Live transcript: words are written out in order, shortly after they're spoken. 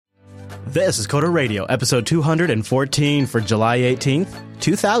This is Coder Radio, episode 214 for July 18th,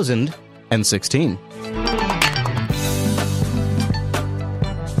 2016.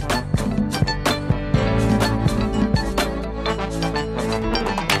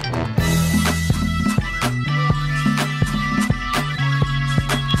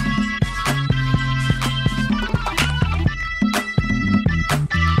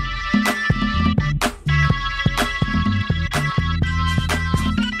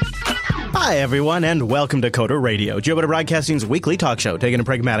 Hi, everyone, and welcome to Coder Radio, Jupiter Broadcasting's weekly talk show, taking a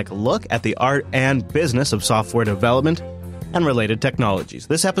pragmatic look at the art and business of software development and related technologies.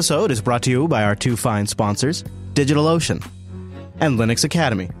 This episode is brought to you by our two fine sponsors, DigitalOcean and Linux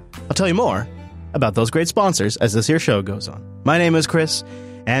Academy. I'll tell you more about those great sponsors as this here show goes on. My name is Chris,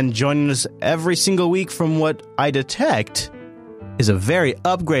 and joining us every single week from what I detect is a very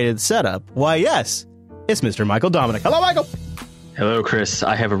upgraded setup. Why, yes, it's Mr. Michael Dominic. Hello, Michael! Hello, Chris.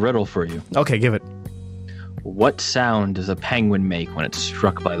 I have a riddle for you. Okay, give it. What sound does a penguin make when it's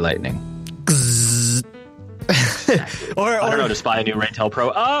struck by lightning? I don't know, to spy a new Ratel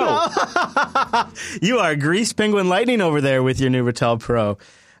Pro. Oh! You are Grease Penguin Lightning over there with your new Ratel Pro.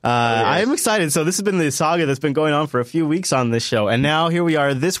 I am excited. So this has been the saga that's been going on for a few weeks on this show. And now here we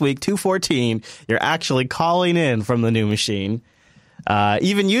are this week, 214. You're actually calling in from the new machine.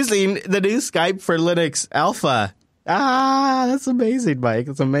 Even using the new Skype for Linux Alpha. That's amazing, Mike.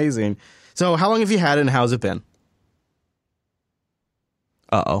 That's amazing. So how long have you had it and how's it been?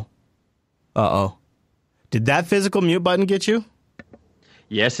 Uh-oh. Did that physical mute button get you?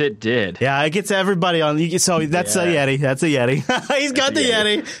 Yes, it did. Yeah, it gets everybody on. So that's a Yeti. That's a Yeti. He's got the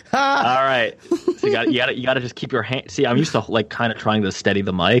Yeti. All right. So you got to just keep your hand. See, I'm used to like kind of trying to steady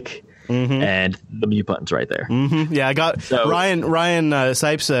the mic. Mm-hmm. And the mute button's right there. Mm-hmm. Yeah, I got Ryan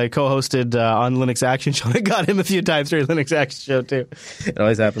Sipes co-hosted on Linux Action Show. I got him a few times during Linux Action Show too. It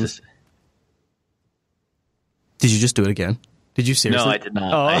always happens. Did you just do it again? Did you seriously? No, I did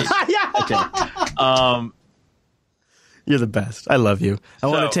not. Oh, okay. You're the best. I love you. I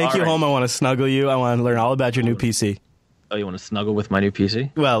want to take you home. I want to snuggle you. I want to learn all about your new PC. Oh, you want to snuggle with my new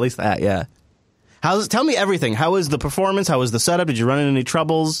PC? Well, at least that, yeah. Tell me everything. How was the performance? How was the setup? Did you run into any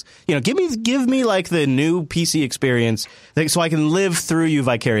troubles? You know, give me like the new PC experience so I can live through you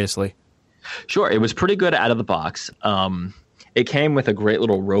vicariously. Sure. It was pretty good out of the box. It came with a great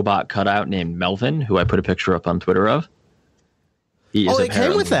little robot cutout named Melvin, who I put a picture up on Twitter of. It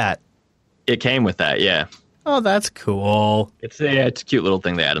came with that? It came with that, yeah. Oh, that's cool. It's a cute little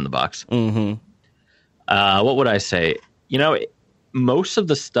thing they had in the box. Mm-hmm. What would I say? You know, most of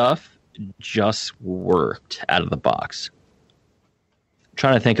the stuff just worked out of the box. I'm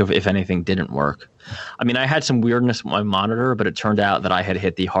trying to think of if anything didn't work. I mean, I had some weirdness with my monitor, but it turned out that I had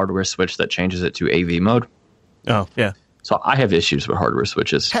hit the hardware switch that changes it to AV mode. Oh, yeah. So I have issues with hardware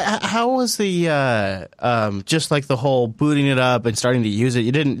switches. How was the just like the whole booting it up and starting to use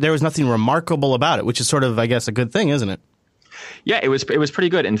it? There was nothing remarkable about it, which is sort of, I guess, a good thing, isn't it? Yeah, it was pretty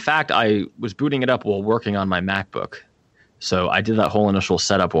good. In fact, I was booting it up while working on my MacBook. So I did that whole initial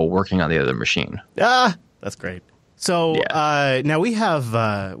setup while working on the other machine. That's great. So now we have,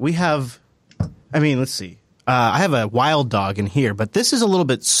 I mean, let's see. I have a wild dog in here, but this is a little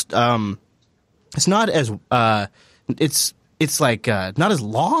bit, it's not as, it's like not as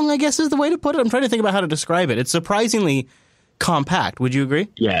long, I guess is the way to put it. I'm trying to think about how to describe it. It's surprisingly compact. Would you agree?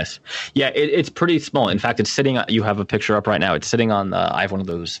 Yes. Yeah, it's pretty small. In fact, it's sitting. You have a picture up right now. It's sitting on I have one of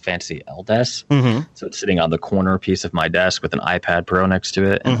those fancy L desks. Mm-hmm. So it's sitting on the corner piece of my desk with an iPad Pro next to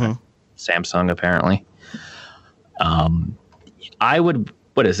it and Samsung apparently. I would.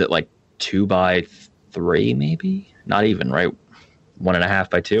 What is it, like 2x3 maybe? Not even, right?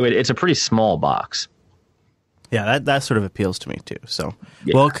 1.5x2. It's a pretty small box. Yeah, that sort of appeals to me too. So,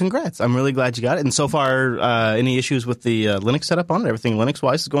 Well, congrats. I'm really glad you got it. And so far, any issues with the Linux setup on it? Everything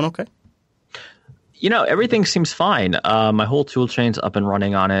Linux-wise is going okay? You know, everything seems fine. My whole tool chain's up and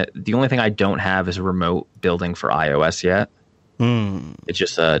running on it. The only thing I don't have is remote building for iOS yet. It's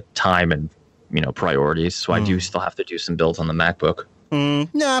just time and, priorities. So I do still have to do some builds on the MacBook. No,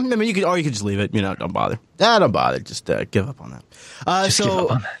 I mean, you could just leave it. Don't bother. Don't bother. Just give up on that. Give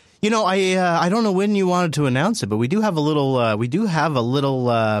up on that. I don't know when you wanted to announce it, but we do have a little a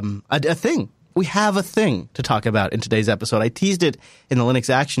thing. We have a thing to talk about in today's episode. I teased it in the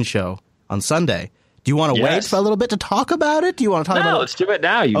Linux Action Show on Sunday. Do you want to wait for a little bit to talk about it? Do you want to talk about it? No, let's do it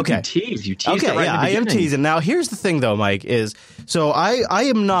now. You tease. You tease. Okay, I am teasing. Now, here's the thing, though, Mike, is so I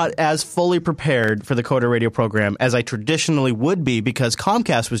am not as fully prepared for the Coder Radio program as I traditionally would be because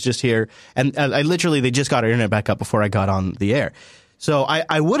Comcast was just here, and they just got our internet back up before I got on the air. So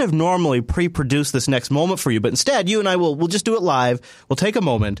I would have normally pre-produced this next moment for you, but instead you and I we'll just do it live. We'll take a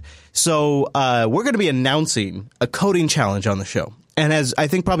moment. So we're going to be announcing a coding challenge on the show. And as I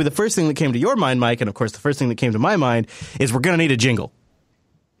think probably the first thing that came to your mind, Mike, and of course the first thing that came to my mind is we're going to need a jingle.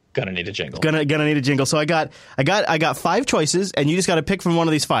 Gonna need a jingle. Gonna need a jingle. So I got 5 choices, and you just got to pick from one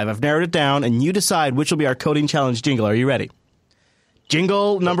of these 5. I've narrowed it down, and you decide which will be our coding challenge jingle. Are you ready?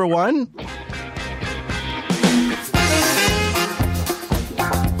 Jingle number 1.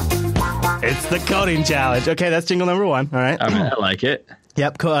 It's the coding challenge. Okay, that's jingle number 1. All right. I like it.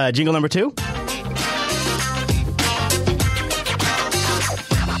 Yep. Jingle number 2.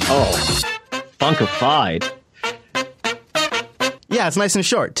 Oh, funkified. Yeah, it's nice and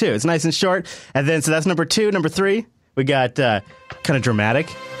short, too. It's nice and short. And then, so that's number 2. Number 3, we got kind of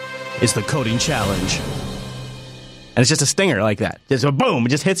dramatic. It's the coding challenge. And it's just a stinger like that. Just a boom, it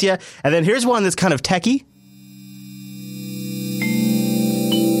just hits you. And then here's one that's kind of techie.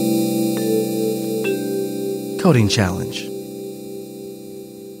 Coding challenge.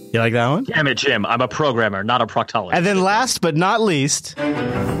 You like that one? Damn it, Jim. I'm a programmer, not a proctologist. And then last but not least,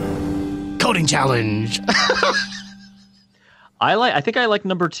 coding challenge. I think I like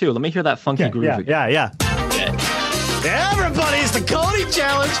number 2. Let me hear that funky groove again. Yeah. Everybody's the coding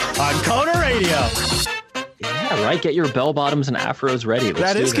challenge on Coder Radio. Yeah, right. Get your bell bottoms and afros ready.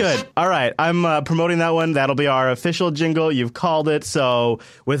 That is good. All right. I'm promoting that one. That'll be our official jingle. You've called it. So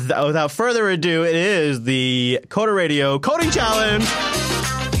without further ado, it is the Coder Radio Coding Challenge.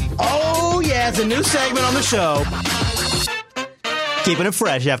 Oh, yeah. It's a new segment on the show. Keeping it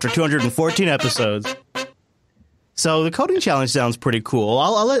fresh after 214 episodes. So the coding challenge sounds pretty cool.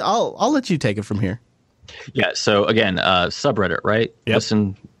 I'll let you take it from here. Yeah. So again, subreddit, right? Yep.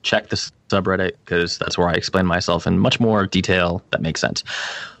 Listen, check the subreddit because that's where I explain myself in much more detail that makes sense.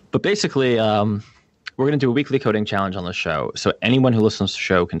 But basically, we're going to do a weekly coding challenge on the show. So anyone who listens to the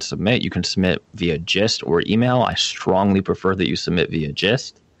show can submit. You can submit via Gist or email. I strongly prefer that you submit via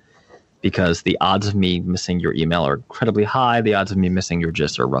Gist because the odds of me missing your email are incredibly high. The odds of me missing your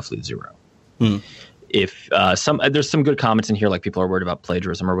Gist are roughly 0. If there's some good comments in here, like people are worried about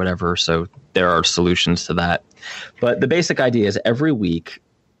plagiarism or whatever, so there are solutions to that. But the basic idea is every week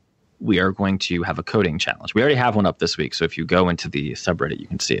we are going to have a coding challenge. We already have one up this week, so if you go into the subreddit, you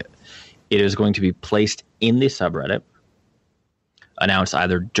can see it. It is going to be placed in the subreddit, announced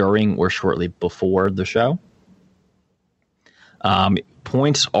either during or shortly before the show.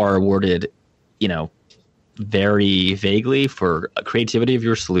 Points are awarded, very vaguely for creativity of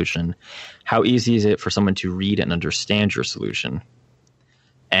your solution. How easy is it for someone to read and understand your solution?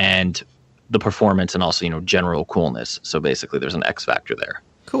 And the performance and also, general coolness. So basically there's an X factor there.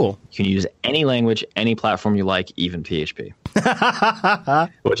 Cool. You can use any language, any platform you like, even PHP.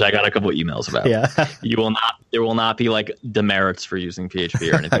 Which I got a couple emails about. Yeah. There will not be like demerits for using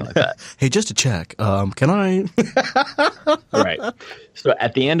PHP or anything like that. Hey, just to check, can I? Right. So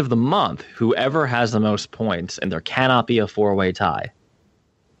at the end of the month, whoever has the most points, and there cannot be a 4-way tie.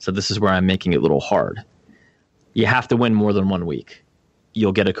 So this is where I'm making it a little hard. You have to win more than 1 week.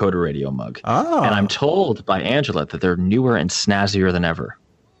 You'll get a Coder Radio mug. Oh. And I'm told by Angela that they're newer and snazzier than ever.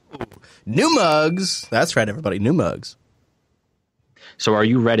 New mugs. That's right, everybody. New mugs. So are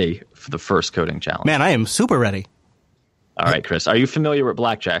you ready for the first coding challenge? Man, I am super ready. All right, Chris. Are you familiar with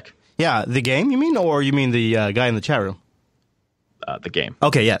Blackjack? Yeah, the game, you mean? Or you mean the guy in the chat room? The game.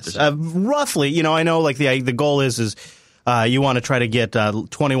 Okay, yes. Roughly, I know like the goal is you want to try to get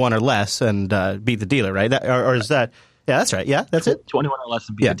 21 or less and beat the dealer, right? Or is that... Yeah, that's right. Yeah, that's it. 21 or less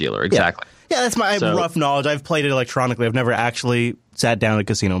and beat the dealer. Exactly. Yeah, that's my rough knowledge. I've played it electronically. I've never actually sat down at a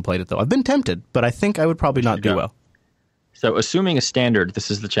casino and played it, though. I've been tempted, but I think I would probably not do well. So assuming a standard, this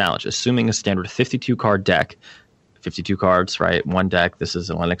is the challenge, assuming a standard 52-card deck, 52 cards, right? One deck. This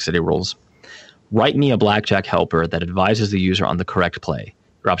is Atlantic City rules. Write me a blackjack helper that advises the user on the correct play.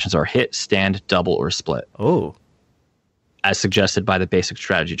 Your options are hit, stand, double, or split. Oh. As suggested by the basic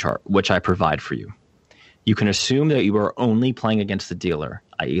strategy chart, which I provide for you. You can assume that you are only playing against the dealer,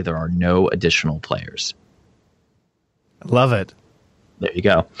 i.e. there are no additional players. I love it. There you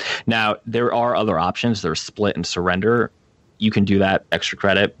go. Now, there are other options. There's split and surrender. You can do that, extra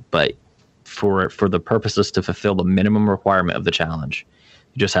credit, but for the purposes to fulfill the minimum requirement of the challenge,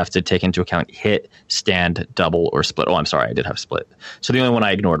 you just have to take into account hit, stand, double, or split. Oh, I'm sorry, I did have split. So the only one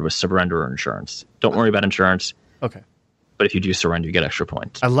I ignored was surrender or insurance. Don't worry about insurance. Okay. But if you do surrender, you get extra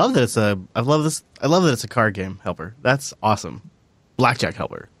points. I love that it's a card game helper. That's awesome. Blackjack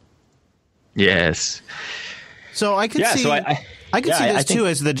helper. Yes. So I could see. So I could see this too.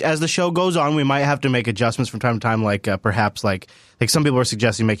 As the show goes on, we might have to make adjustments from time to time. Like perhaps like some people are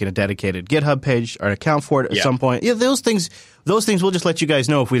suggesting making a dedicated GitHub page or an account for it at some point. Yeah, those things we'll just let you guys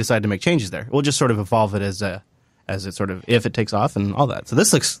know if we decide to make changes there. We'll just sort of evolve it as it sort of if it takes off and all that. So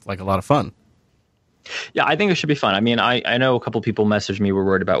this looks like a lot of fun. Yeah, I think it should be fun. I mean, I know a couple people messaged me were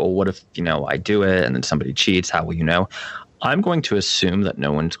worried about, well, what if, I do it and then somebody cheats? How will you know? I'm going to assume that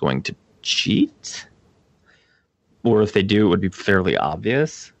no one's going to cheat. Or if they do, it would be fairly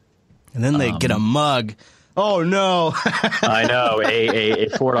obvious. And then they get a mug. Oh, no. I know, a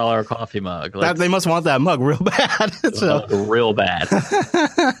 $4 coffee mug. Like, they must want that mug real bad. Real bad.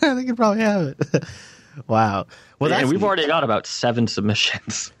 They could probably have it. Wow. Well, and we've already got about 7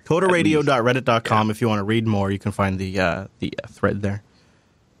 submissions. Coderradio.reddit.com. If you want to read more, you can find the thread there.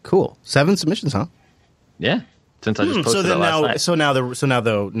 Cool. 7 submissions, huh? Yeah. Since I just posted it last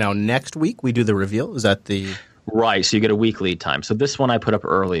night. Now next week we do the reveal. Is that the right? So you get a week lead time. So this one I put up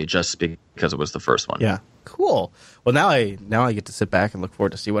early just because it was the first one. Yeah. Cool. Well, now I get to sit back and look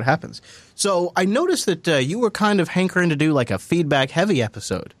forward to see what happens. So I noticed that you were kind of hankering to do like a feedback heavy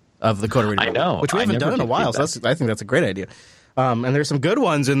episode of the Coder Radio. I know, which we haven't done in a while. So I think that's a great idea. And there's some good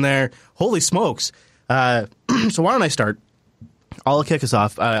ones in there. Holy smokes! So why don't I start? I'll kick us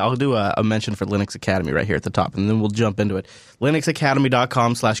off. I'll do a mention for Linux Academy right here at the top, and then we'll jump into it.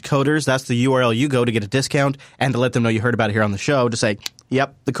 linuxacademy.com/coders. That's the URL you go to get a discount and to let them know you heard about it here on the show. To say,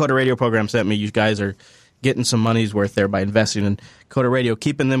 yep, the Coder Radio program sent me. You guys are getting some money's worth there by investing in Coder Radio,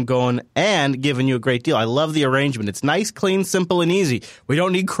 keeping them going and giving you a great deal. I love the arrangement. It's nice, clean, simple, and easy. We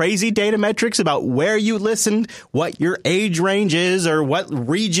don't need crazy data metrics about where you listened, what your age range is, or what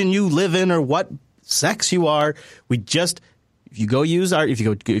region you live in, or what sex you are. We just... If you go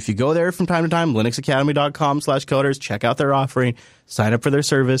there from time to time, linuxacademy.com/coders, check out their offering, sign up for their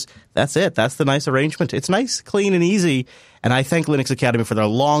service. That's it. That's the nice arrangement. It's nice, clean, and easy. And I thank Linux Academy for their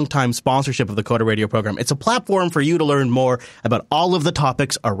long-time sponsorship of the Coder Radio program. It's a platform for you to learn more about all of the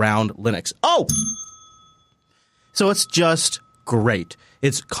topics around Linux. Oh! So it's just great.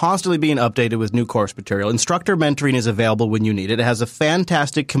 It's constantly being updated with new course material. Instructor mentoring is available when you need it. It has a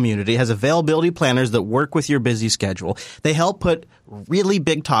fantastic community. It has availability planners that work with your busy schedule. They help put really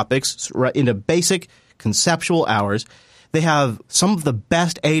big topics into basic conceptual hours. They have some of the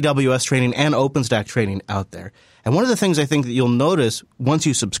best AWS training and OpenStack training out there. And one of the things I think that you'll notice once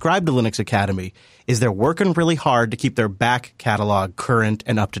you subscribe to Linux Academy is they're working really hard to keep their back catalog current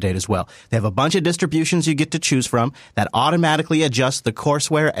and up to date as well. They have a bunch of distributions you get to choose from that automatically adjust the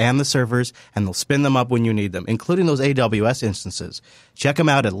courseware and the servers, and they'll spin them up when you need them, including those AWS instances. Check them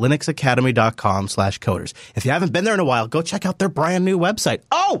out at linuxacademy.com/coders. If you haven't been there in a while, go check out their brand new website.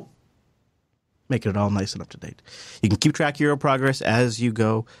 Oh! Making it all nice and up to date. You can keep track of your progress as you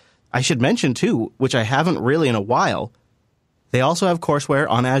go. I should mention, too, which I haven't really in a while, they also have courseware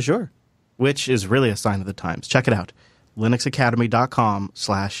on Azure, which is really a sign of the times. Check it out. Don't give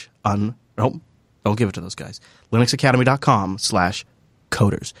it to those guys.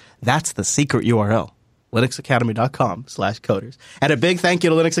 linuxacademy.com/coders. That's the secret URL. linuxacademy.com/coders. And a big thank you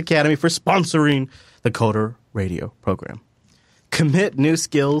to Linux Academy for sponsoring the Coder Radio program. Commit new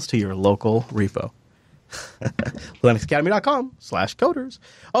skills to your local repo. linuxacademy.com/coders.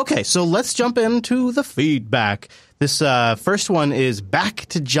 Okay, so let's jump into the feedback. This first one is back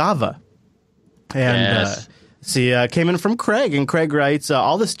to Java. And came in from Craig, and Craig writes,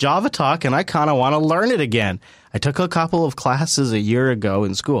 all this Java talk, and I kind of want to learn it again. I took a couple of classes a year ago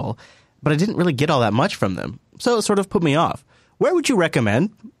in school, but I didn't really get all that much from them, so it sort of put me off. Where would you recommend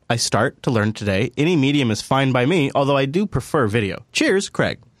I start to learn today? Any medium is fine by me, although I do prefer video. Cheers,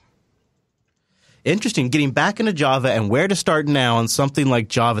 Craig. Interesting, getting back into Java and where to start now on something like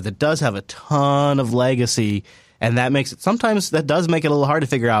Java that does have a ton of legacy, and that does make it a little hard to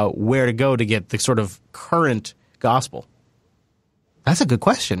figure out where to go to get the sort of current gospel. That's a good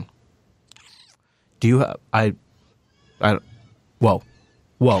question. Do you whoa.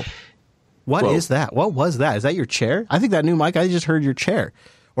 What is that? What was that? Is that your chair? I think that new mic, I just heard your chair.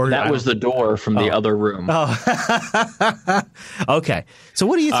 Or that was the door from the other room. Oh. Okay. So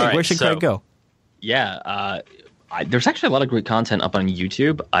what do you think? Right, where should Craig go? Yeah, there's actually a lot of great content up on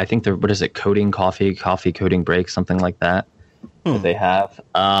YouTube. I think what is it, Coding Coffee Coding Break, something like that they have.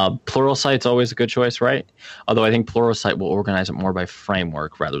 Pluralsight's always a good choice, right? Although I think Pluralsight will organize it more by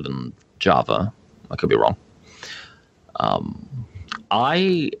framework rather than Java. I could be wrong.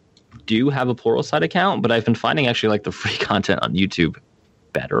 I do have a Pluralsight account, but I've been finding actually like the free content on YouTube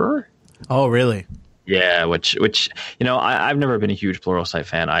better. Oh, really? Yeah, which I've never been a huge Pluralsight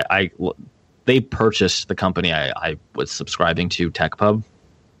fan. They purchased the company I was subscribing to, TechPub,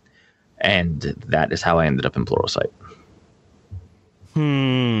 and that is how I ended up in Pluralsight.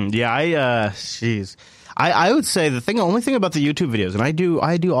 Yeah, I would say the only thing about the YouTube videos, and I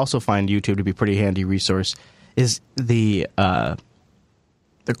do also find YouTube to be a pretty handy resource, is the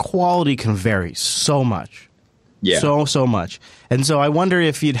quality can vary so much. Yeah. So much. And so I wonder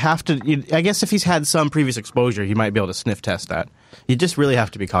if you'd have to, I guess if he's had some previous exposure, he might be able to sniff test that. You just really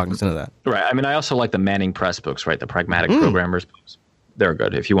have to be cognizant of that. Right. I mean, I also like the Manning Press books, right? The Pragmatic Programmers books. They're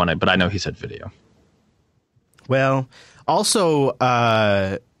good if you want it, but I know he said video. Well, also,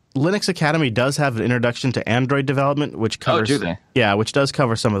 Linux Academy does have an introduction to Android development, which covers. Oh, do they? Yeah, which does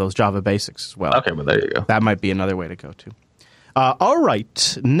cover some of those Java basics as well. Okay, well, there you go. That might be another way to go, too. All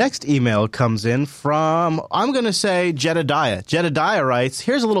right. Next email comes in from, I'm going to say, Jedediah. Jedediah writes,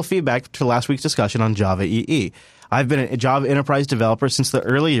 here's a little feedback to last week's discussion on Java EE. I've been a Java enterprise developer since the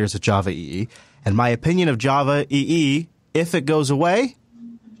early years of Java EE, and my opinion of Java EE, if it goes away,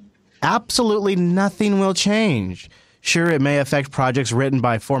 absolutely nothing will change. Sure, it may affect projects written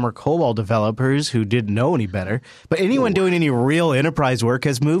by former COBOL developers who didn't know any better, but anyone doing any real enterprise work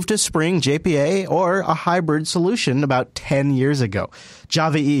has moved to Spring, JPA, or a hybrid solution about 10 years ago.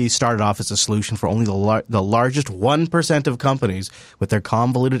 Java EE started off as a solution for only the largest 1% of companies with their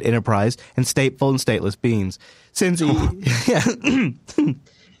convoluted enterprise and stateful and stateless beans. Since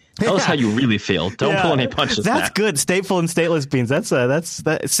Tell us how you really feel. Don't pull any punches. That's now. good. Stateful and stateless beans.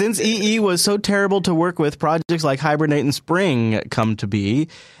 That's since EE was so terrible to work with, projects like Hibernate and Spring come to be.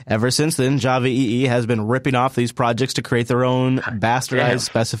 Ever since then, Java EE has been ripping off these projects to create their own bastardized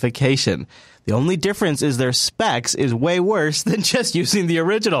specification. The only difference is their specs is way worse than just using the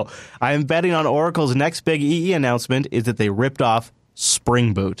original. I am betting on Oracle's next big EE announcement is that they ripped off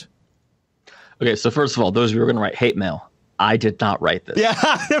Spring Boot. Okay, so first of all, those of you who are going to write hate mail, I did not write this. Yeah.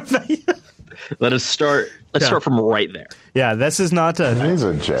 Let's start from right there. Yeah, this is not a... He's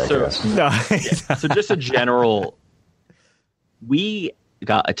a jackass. So just a general... We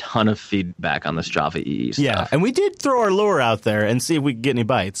got a ton of feedback on this Java EE stuff. Yeah, and we did throw our lure out there and see if we could get any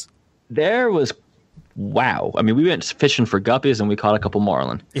bites. There was... Wow. I mean, we went fishing for guppies and we caught a couple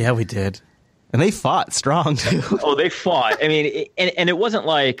marlin. Yeah, we did. And they fought strong, too. Oh, they fought. I mean, and it wasn't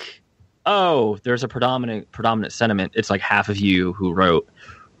like... Oh, there's a predominant sentiment. It's like half of you who wrote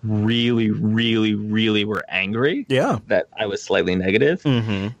really, really, really were angry. Yeah. That I was slightly negative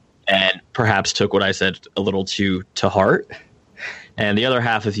and perhaps took what I said a little too to heart. And the other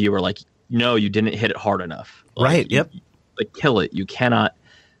half of you were like, no, you didn't hit it hard enough. Right. Yep. Like, kill it. You cannot.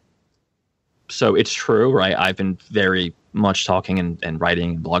 So it's true, right? I've been very much talking and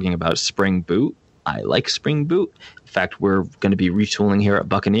writing and blogging about Spring Boot. I like Spring Boot. In fact, we're going to be retooling here at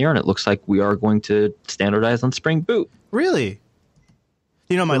Buccaneer, and it looks like we are going to standardize on Spring Boot. Really?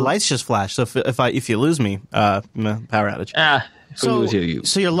 You know, my lights just flashed. So if you lose me, power outage. If we lose you,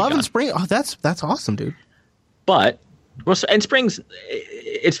 so you're loving Spring? Oh, that's awesome, dude. But and Spring's,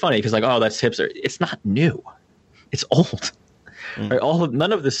 it's funny because like, oh, that's hipster. It's not new. It's old. Right?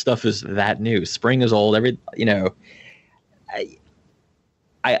 None of this stuff is that new. Spring is old.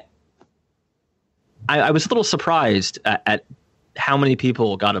 I was a little surprised at how many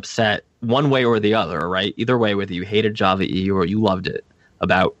people got upset one way or the other, right? Either way, whether you hated Java EE or you loved it,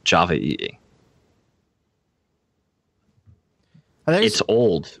 about Java EE. It's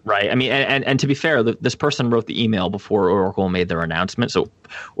old, right? I mean, and to be fair, this person wrote the email before Oracle made their announcement. So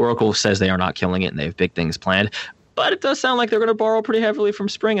Oracle says they are not killing it and they have big things planned. But it does sound like they're going to borrow pretty heavily from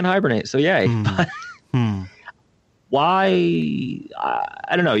Spring and Hibernate. So yay. Why?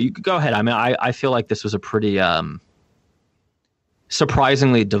 I don't know. You could go ahead. I mean, I feel like this was a pretty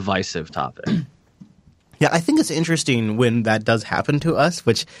surprisingly divisive topic. Yeah, I think it's interesting when that does happen to us,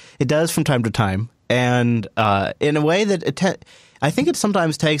 which it does from time to time. And in a way that I think it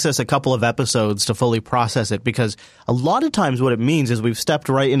sometimes takes us a couple of episodes to fully process it, because a lot of times what it means is we've stepped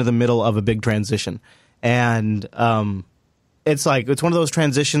right into the middle of a big transition. And it's one of those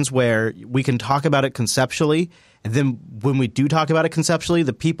transitions where we can talk about it conceptually, and then when we do talk about it conceptually,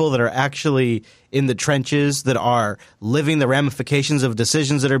 the people that are actually in the trenches, that are living the ramifications of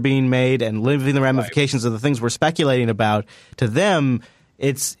decisions that are being made and living the ramifications of the things we're speculating about, to them,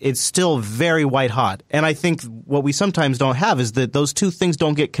 it's still very white hot. And I think what we sometimes don't have is that those two things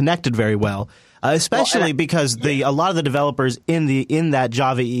don't get connected very well. Especially because a lot of the developers in that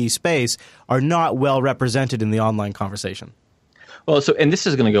Java EE space are not well represented in the online conversation. Well, and this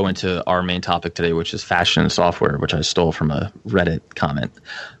is going to go into our main topic today, which is fashion and software, which I stole from a Reddit comment.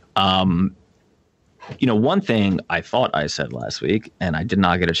 One thing I thought I said last week, and I did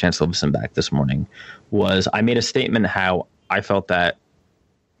not get a chance to listen back this morning, was I made a statement how I felt that,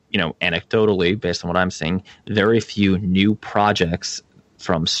 anecdotally, based on what I'm seeing, very few new projects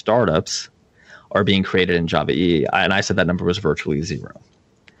from startups are being created in Java EE. And I said that number was virtually 0.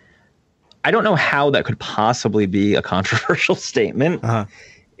 I don't know how that could possibly be a controversial statement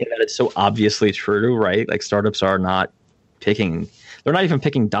in that it's so obviously true, right? Like startups are not picking, they're not even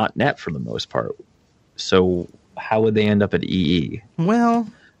picking .NET for the most part. So how would they end up at EE? Well,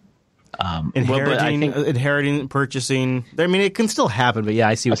 inheriting, inheriting, purchasing. I mean, it can still happen, but yeah,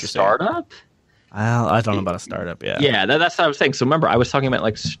 I see what you're startup? saying. Well, I don't know about a startup. Yeah. Yeah, that's what I was saying. So remember, I was talking about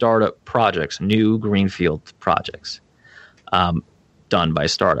like startup projects, new greenfield projects done by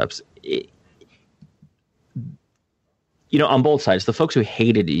startups. On both sides, the folks who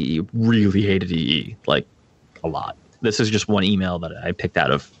hated EE really hated EE, like a lot. This is just one email that I picked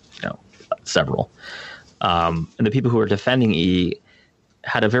out of several. And the people who are defending EE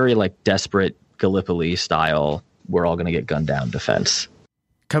had a very like desperate Gallipoli style, we're all going to get gunned down defense.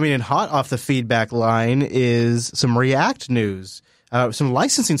 Coming in hot off the feedback line is some React news, some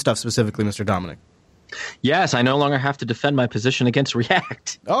licensing stuff specifically, Mr. Dominic. Yes, I no longer have to defend my position against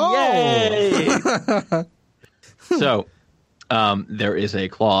React. Oh! Yay! So there is a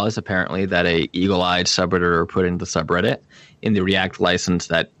clause, apparently, that a eagle-eyed subredditor put into the subreddit in the React license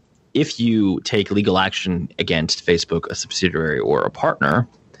that if you take legal action against Facebook, a subsidiary, or a partner,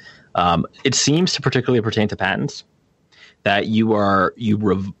 it seems to particularly pertain to patents, that your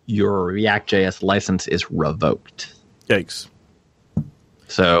React.js license is revoked. Yikes.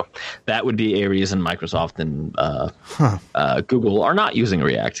 So that would be a reason Microsoft and Google are not using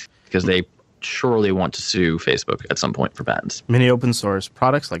React, because they surely want to sue Facebook at some point for patents. Many open source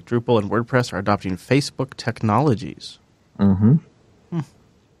products like Drupal and WordPress are adopting Facebook technologies. Mm-hmm.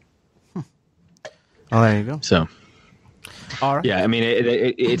 Oh, there you go. So, all right. Yeah, I mean,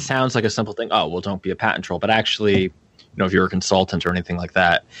 it sounds like a simple thing. Oh, well, don't be a patent troll. But actually, if you're a consultant or anything like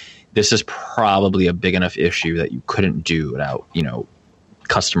that, this is probably a big enough issue that you couldn't do without,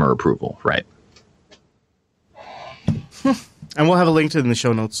 customer approval, right? And we'll have a link to it in the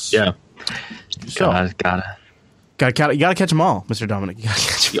show notes. Yeah. So, you gotta catch them all, Mr. Dominic. You gotta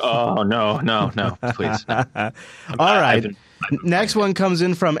catch them all. Oh, no, please. No. All right. Next one comes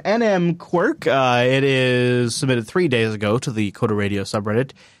in from NM Quirk. It is submitted 3 days ago to the Coder Radio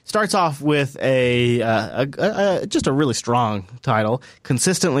subreddit. Starts off with just a really strong title.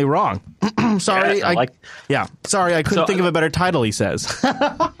 Consistently wrong. Sorry, yes, sorry, I couldn't think of a better title. He says.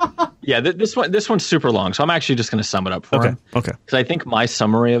 Yeah, this one's super long, so I'm actually just going to sum it up for him. Okay. Because I think my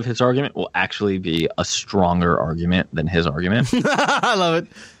summary of his argument will actually be a stronger argument than his argument. I love it.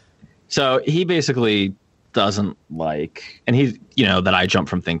 So he basically doesn't like, and he's, that I jump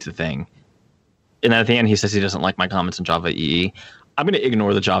from thing to thing. And at the end, he says he doesn't like my comments on Java EE. I'm going to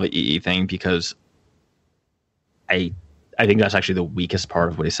ignore the Java EE thing because I think that's actually the weakest part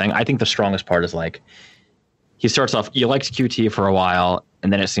of what he's saying. I think the strongest part is like, he starts off, you liked Qt for a while,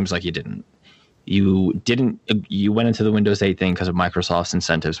 and then it seems like you didn't. You went into the Windows 8 thing because of Microsoft's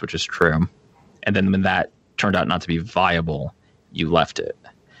incentives, which is true. And then when that turned out not to be viable, you left it.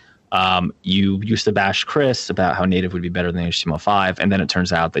 You used to bash Chris about how native would be better than HTML5, and then it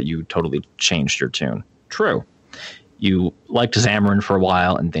turns out that you totally changed your tune. True. You liked Xamarin for a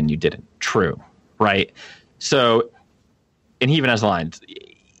while, and then you didn't. True. Right? So, and he even has lines.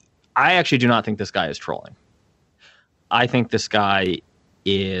 I actually do not think this guy is trolling. I think this guy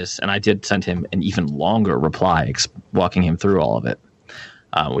is, and I did send him an even longer reply walking him through all of it,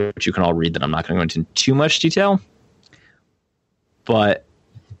 which you can all read, that I'm not going to go into too much detail. But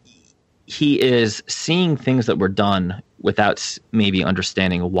he is seeing things that were done without maybe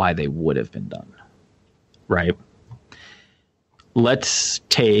understanding why they would have been done. Right? Let's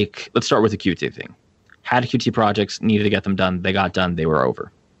start with the Qt thing. Had Qt projects, needed to get them done. They got done. They were over.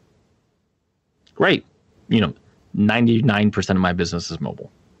 Great. 99% of my business is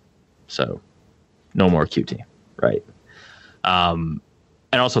mobile. So no more Qt. Right? And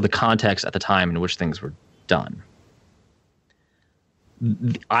also the context at the time in which things were done.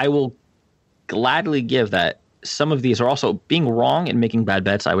 I will gladly give that some of these are also being wrong and making bad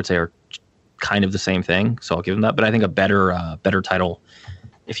bets, I would say, are kind of the same thing. So I'll give them that. But I think a better title,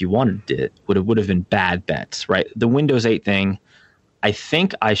 if you wanted it, would have been bad bets, right? The Windows 8 thing, I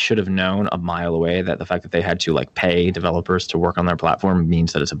think I should have known a mile away that the fact that they had to pay developers to work on their platform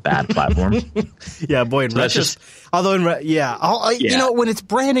means that it's a bad platform. Yeah, boy, in when it's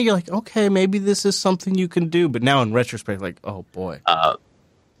brand new, you're like, okay, maybe this is something you can do. But now in retrospect, oh boy.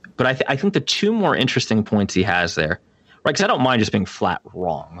 But I think the two more interesting points he has there, right? Because I don't mind just being flat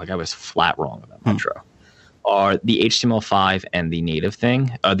wrong. I was flat wrong about Metro. Are the HTML5 and the native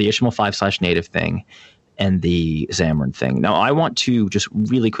thing, the HTML5/native thing, and the Xamarin thing. Now, I want to just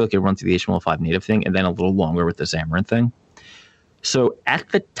really quickly run through the HTML5 native thing and then a little longer with the Xamarin thing. So at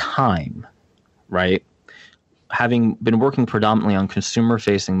the time, right? Having been working predominantly on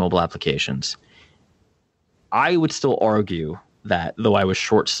consumer-facing mobile applications, I would still argue that, though I was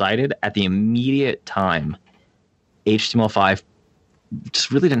short-sighted, at the immediate time, HTML5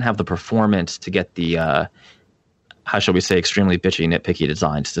 just really didn't have the performance to get the, how shall we say, extremely bitchy, nitpicky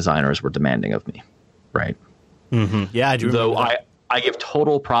designs designers were demanding of me, right? Mm-hmm. Yeah, I do. Though I give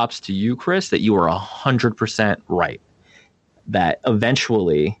total props to you, Chris, that you are 100% right. That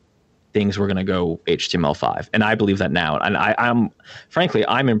eventually things were going to go HTML5, and I believe that now. And I'm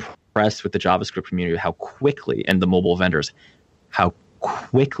impressed with the JavaScript community, how quickly, and the mobile vendors, how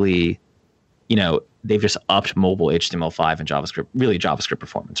quickly, they've just upped mobile HTML5 and JavaScript, really JavaScript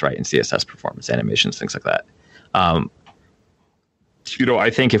performance, right, and CSS performance, animations, things like that. I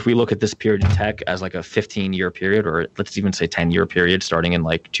think if we look at this period in tech as like a 15-year period, or let's even say 10-year period, starting in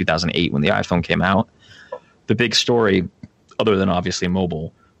like 2008 when the iPhone came out, the big story, other than obviously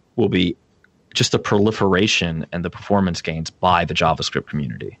mobile, will be just the proliferation and the performance gains by the JavaScript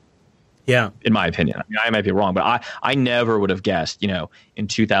community. Yeah. In my opinion. I mean, I might be wrong, but I never would have guessed, in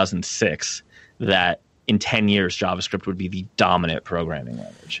 2006 that in 10 years JavaScript would be the dominant programming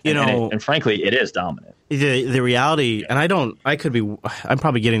language. And frankly, it is dominant. The reality, and I'm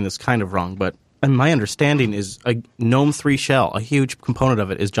probably getting this kind of wrong, but my understanding is a GNOME 3 shell, a huge component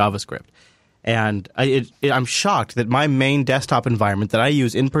of it is JavaScript. And I'm shocked that my main desktop environment that I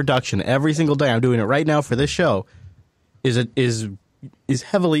use in production every single day, I'm doing it right now for this show, is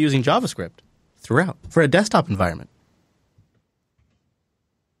heavily using JavaScript throughout for a desktop environment.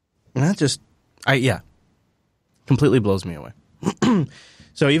 And that just, completely blows me away.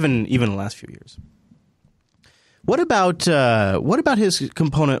 So even in the last few years. What about his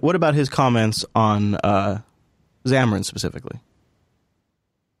component? What about his comments on Xamarin specifically?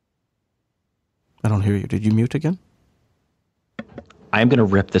 I don't hear you. Did you mute again? I'm going to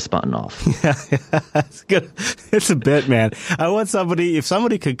rip this button off. Yeah, it's good. It's a bit, man. I want if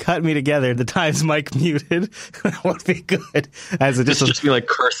somebody could cut me together the times Mike muted, that would be good. As it just be like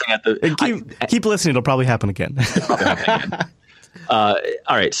cursing at the... Keep listening. It'll probably happen again. All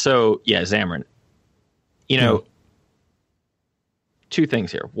right. So, yeah, Xamarin. Two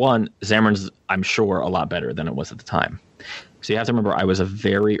things here. One, Xamarin's, I'm sure, a lot better than it was at the time. So you have to remember, I was a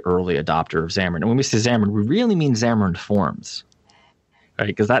very early adopter of Xamarin. And when we say Xamarin, we really mean Xamarin Forms. Right?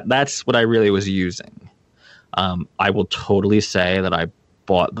 Because that's what I really was using. I will totally say that I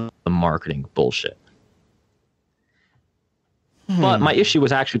bought the marketing bullshit. But my issue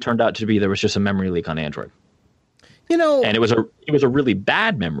was actually turned out to be there was just a memory leak on Android. And it was a really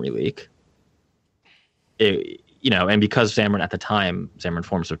bad memory leak. And because Xamarin at the time, Xamarin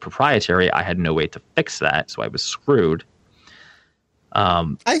Forms was proprietary, I had no way to fix that, so I was screwed.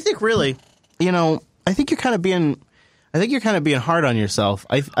 I think really, I think you're kind of being hard on yourself.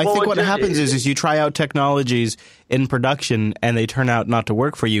 I think what happens is you try out technologies in production and they turn out not to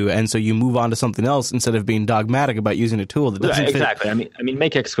work for you, and so you move on to something else instead of being dogmatic about using a tool that doesn't fit. Exactly. I mean,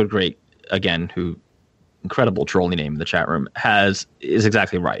 Make Xcode Great, again, who incredible trolling name in the chat room, is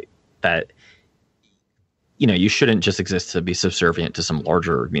exactly right. That you shouldn't just exist to be subservient to some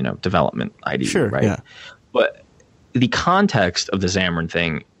larger development idea. Sure, right? Yeah. But the context of the Xamarin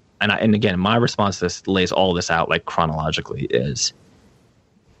thing, and again, my response to this lays all this out like chronologically, is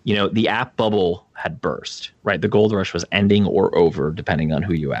the app bubble had burst, right? The gold rush was ending or over, depending on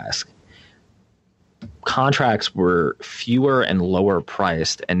who you ask. Contracts were fewer and lower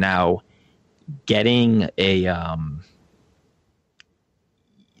priced, and now getting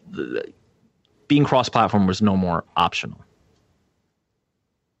being cross-platform was no more optional.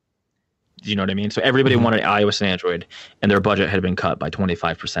 Do you know what I mean? So everybody wanted iOS and Android, and their budget had been cut by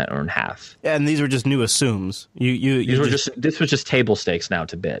 25% or in half. Yeah, and these were just new assumes. This was just table stakes now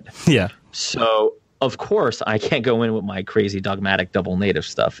to bid. Yeah. So of course I can't go in with my crazy dogmatic double native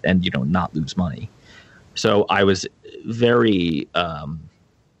stuff and not lose money. So I was very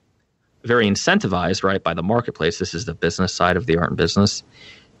very incentivized, right, by the marketplace. This is the business side of the art and business,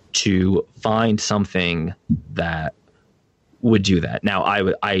 to find something that would do that. Now,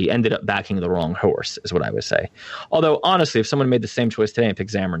 I ended up backing the wrong horse, is what I would say. Although, honestly, if someone made the same choice today and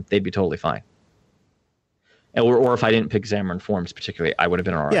picked Xamarin, they'd be totally fine. Or if I didn't pick Xamarin Forms particularly, I would have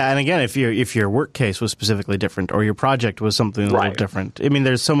been all right. Yeah, and again, if your work case was specifically different or your project was something a little different, I mean,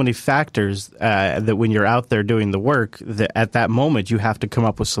 there's so many factors that when you're out there doing the work, that at that moment you have to come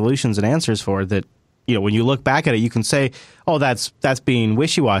up with solutions and answers for that. When you look back at it, you can say, oh, that's being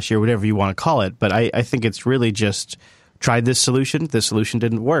wishy-washy or whatever you want to call it. But I think it's really just tried this solution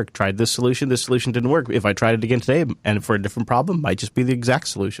didn't work. Tried this solution didn't work. If I tried it again today and for a different problem, might just be the exact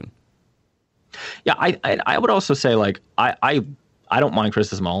solution. Yeah, I would also say, like, I I don't mind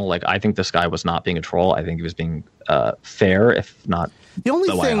criticism at all. Like, I think this guy was not being a troll. I think he was being fair, if not. The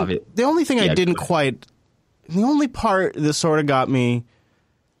only thing I didn't quite, the only part that sort of got me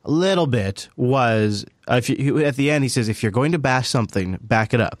a little bit was at the end he says, if you're going to bash something,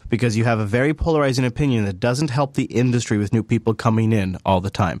 back it up, because you have a very polarizing opinion that doesn't help the industry with new people coming in all the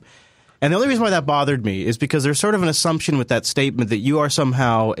time. And the only reason why that bothered me is because there's sort of an assumption with that statement that you are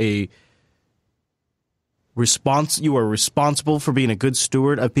somehow you are responsible for being a good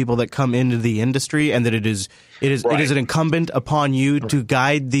steward of people that come into the industry, and that it is an incumbent upon you to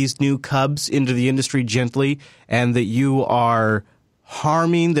guide these new cubs into the industry gently, and that you are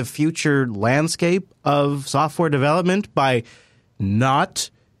harming the future landscape of software development by not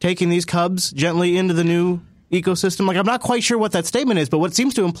taking these cubs gently into the new ecosystem. Like, I'm not quite sure what that statement is, but what it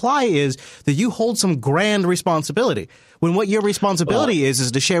seems to imply is that you hold some grand responsibility, when what your responsibility is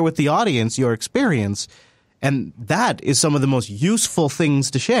to share with the audience your experience. And that is some of the most useful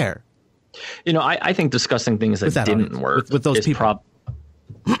things to share. You know, I think discussing things that didn't work with those people.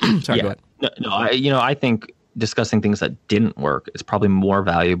 Sorry, go ahead. I think discussing things that didn't work is probably more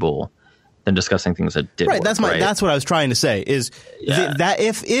valuable than discussing things that did work. That's what I was trying to say is that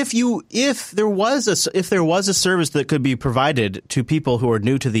if there was a service that could be provided to people who are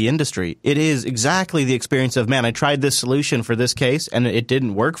new to the industry, it is exactly the experience of, man, I tried this solution for this case and it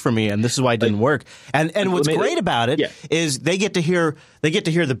didn't work for me, and this is why it didn't work. And what's great about it is they get to hear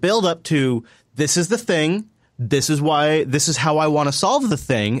the build up to, this is the thing. This is how I want to solve the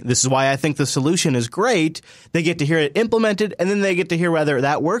thing. This is why I think the solution is great. They get to hear it implemented, and then they get to hear whether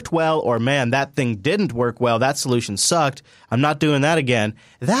that worked well or, man, that thing didn't work well. That solution sucked. I'm not doing that again.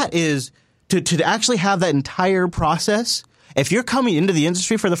 That is to actually have that entire process. If you're coming into the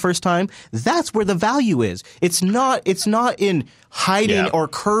industry for the first time, that's where the value is. It's not in hiding or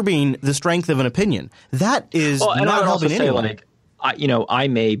curbing the strength of an opinion. That is not helping anyone. I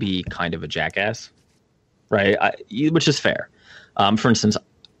may be kind of a jackass. Right, which is fair. For instance,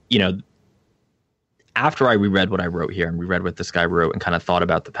 after I reread what I wrote here and reread what this guy wrote and kind of thought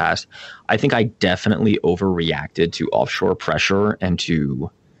about the past, I think I definitely overreacted to offshore pressure and to,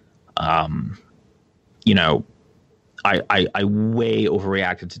 I way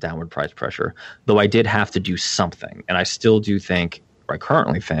overreacted to downward price pressure. Though I did have to do something, and I still do think, or I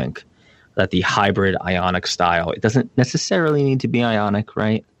currently think, that the hybrid Ionic style, it doesn't necessarily need to be Ionic,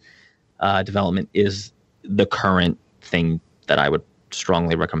 right? Development is the current thing that I would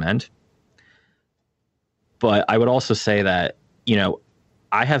strongly recommend. But I would also say that,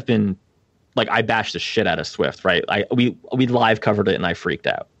 I have been, I bashed the shit out of Swift, right? We live covered it and I freaked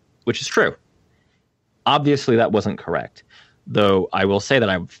out, which is true. Obviously that wasn't correct. Though I will say that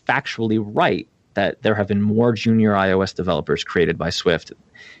I'm factually right that there have been more junior iOS developers created by Swift,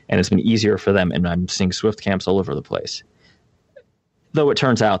 and it's been easier for them, and I'm seeing Swift camps all over the place. Though it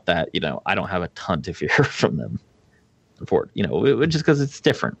turns out that, I don't have a ton to fear from them, just because it's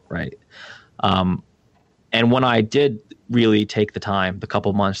different, right? And when I did really take the time, the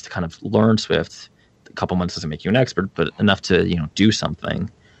couple months to kind of learn Swift, a couple months doesn't make you an expert, but enough to, do something,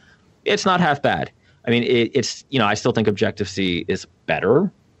 it's not half bad. I mean, it's I still think Objective-C is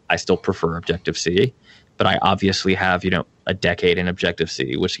better. I still prefer Objective-C, but I obviously have, a decade in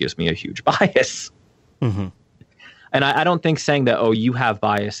Objective-C, which gives me a huge bias. Mm-hmm. And I don't think saying that, you have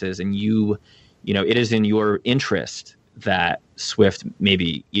biases and it is in your interest that Swift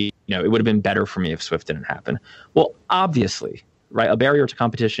maybe, it would have been better for me if Swift didn't happen. Well, obviously, right? A barrier to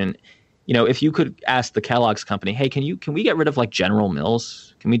competition, if you could ask the Kellogg's company, hey, can we get rid of General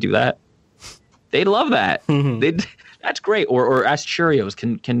Mills? Can we do that? They'd love that. Mm-hmm. That's great. Or ask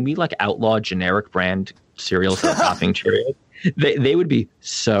Cheerios, can we outlaw generic brand cereals that are copying Cheerios? They would be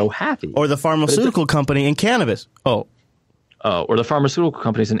so happy. Or the pharmaceutical company in cannabis. Or the pharmaceutical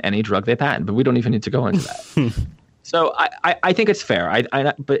companies in any drug they patent, but we don't even need to go into that. So I think it's fair.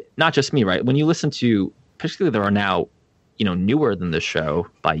 But not just me, right? When you listen to, particularly there are now, newer than this show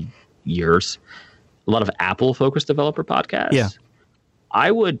by years, a lot of Apple-focused developer podcasts. Yeah.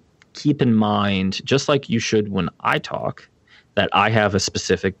 I would keep in mind, just like you should when I talk, that I have a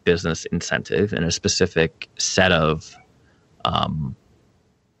specific business incentive and a specific set of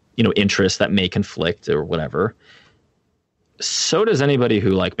interests that may conflict or whatever. So does anybody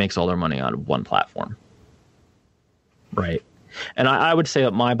who makes all their money on one platform, right? And I would say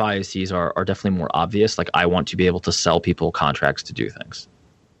that my biases are definitely more obvious. I want to be able to sell people contracts to do things,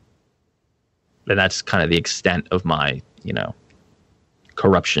 and that's kind of the extent of my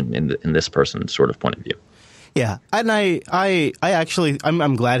corruption in this person's sort of point of view. Yeah, and I actually,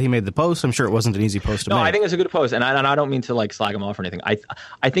 I'm glad he made the post. I'm sure it wasn't an easy post to make. No, I think it's a good post, and I don't mean to slag him off or anything.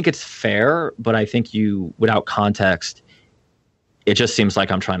 I think it's fair, but I think without context, it just seems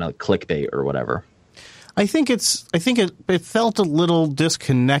like I'm trying to clickbait or whatever. I think it felt a little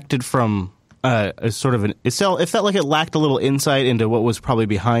disconnected from a sort of it felt like it lacked a little insight into what was probably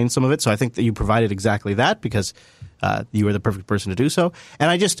behind some of it. So I think that you provided exactly that because you were the perfect person to do so.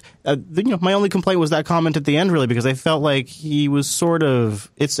 And I just, my only complaint was that comment at the end, really, because I felt like he was sort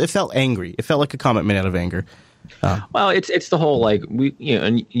of, it felt angry. It felt like a comment made out of anger. Well, it's the whole like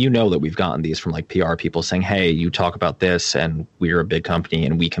and you know that we've gotten these from like PR people saying, hey, you talk about this and we're a big company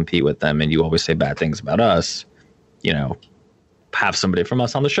and we compete with them and you always say bad things about us, have somebody from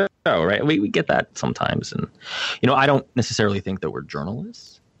us on the show, right? We get that sometimes. And, I don't necessarily think that we're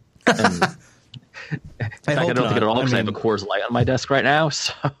journalists. And in fact, I don't think it at all because I have a Coors Light on my desk right now.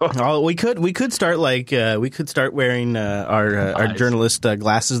 So we could start wearing our journalist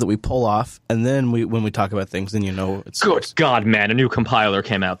glasses that we pull off, and then when we talk about things, then it's good. God, man, a new compiler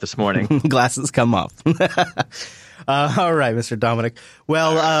came out this morning. Glasses come off. All right, Mr. Dominic.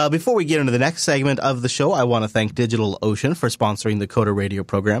 Well, before we get into the next segment of the show, I want to thank DigitalOcean for sponsoring the Coder Radio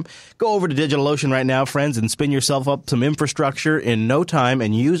program. Go over to DigitalOcean right now, friends, and spin yourself up some infrastructure in no time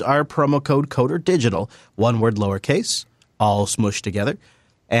and use our promo code CODERDIGITAL, one word lowercase, all smushed together,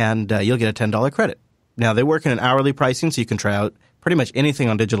 and you'll get a $10 credit. Now, they work in an hourly pricing, so you can try out pretty much anything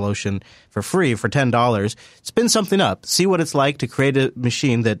on DigitalOcean for free for $10. Spin something up. See what it's like to create a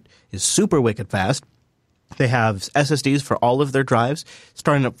machine that is super wicked fast. They have SSDs for all of their drives,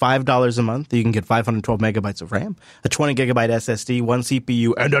 starting at $5 a month. You can get 512 megabytes of RAM, a 20 gigabyte SSD, one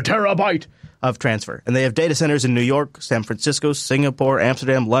CPU, and a terabyte of transfer. And they have data centers in New York, San Francisco, Singapore,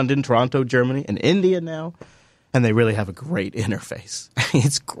 Amsterdam, London, Toronto, Germany, and India now. And they really have a great interface.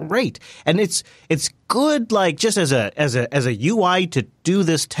 It's great. And it's good, like, just as a UI to do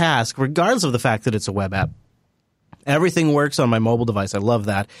this task, regardless of the fact that it's a web app. Everything works on my mobile device. I love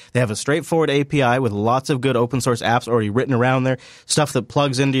that. They have a straightforward API with lots of good open source apps already written around there, stuff that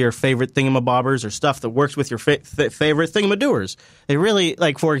plugs into your favorite thingamabobbers or stuff that works with your favorite thingamadoers. They really,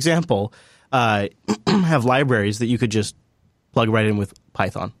 like, for example, have libraries that you could just plug right in with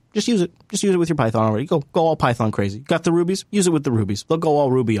Python. Just use it. Just use it with your Python already. Go all Python crazy. Got the Rubies? Use it with the Rubies. They'll go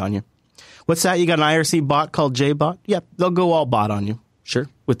all Ruby on you. What's that? You got an IRC bot called JBot? Yep, they'll go all bot on you. Sure,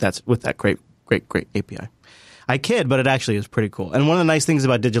 with that great API. I kid, but it actually is pretty cool. And one of the nice things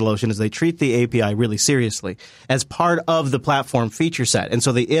about DigitalOcean is they treat the API really seriously as part of the platform feature set. And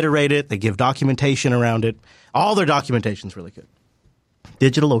so they iterate it, they give documentation around it. All their documentation is really good.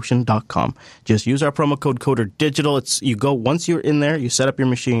 DigitalOcean.com. Just use our promo code CODERDIGITAL. Once you're in there, you set up your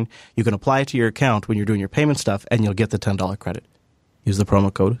machine, you can apply it to your account when you're doing your payment stuff, and you'll get the $10 credit. Use the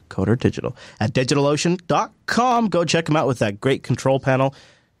promo code CODERDIGITAL at DigitalOcean.com. Go check them out with that great control panel.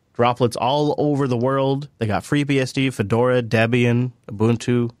 Droplets all over the world. They got FreeBSD, Fedora, Debian,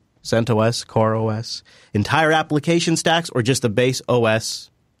 Ubuntu, CentOS, CoreOS, entire application stacks, or just the base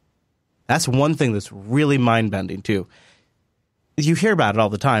OS. That's one thing that's really mind-bending, too. You hear about it all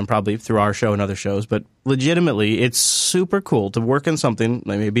the time, probably through our show and other shows, but legitimately, it's super cool to work in something,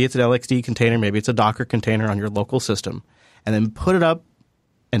 maybe it's an LXD container, maybe it's a Docker container on your local system, and then put it up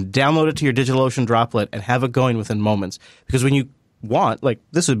and download it to your DigitalOcean droplet and have it going within moments. Because when you want, like,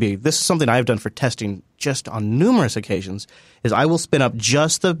 this is something I've done for testing just on numerous occasions, is I will spin up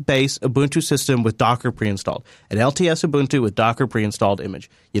just the base Ubuntu system with Docker pre-installed, an LTS Ubuntu with Docker pre-installed image.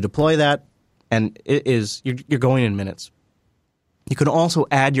 You deploy that, and you're going in minutes. You can also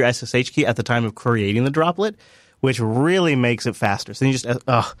add your SSH key at the time of creating the droplet, which really makes it faster. So you just,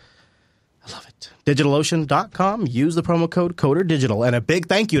 I love it. DigitalOcean.com. Use the promo code CODERDIGITAL. And a big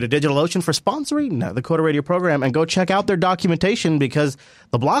thank you to DigitalOcean for sponsoring the Coder Radio program. And go check out their documentation because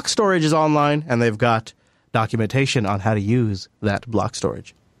the block storage is online and they've got documentation on how to use that block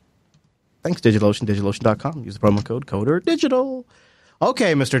storage. Thanks, DigitalOcean. DigitalOcean.com. Use the promo code CODERDIGITAL.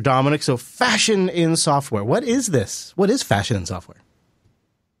 Okay, Mr. Dominic. So fashion in software. What is this? What is fashion in software?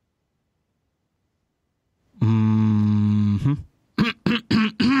 Mute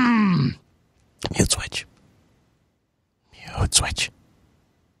switch. Mute switch.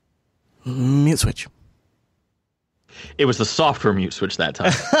 Mute switch. It was the software mute switch that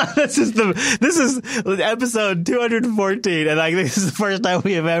time. This is episode 214, and I think this is the first time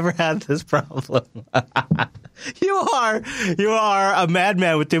we have ever had this problem. You are a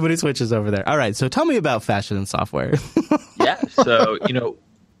madman with too many switches over there. All right, so tell me about fashion and software. Yeah, so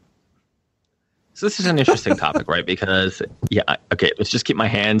so this is an interesting topic, right? Because okay, let's just keep my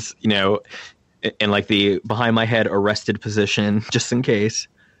hands, in like the behind my head arrested position, just in case.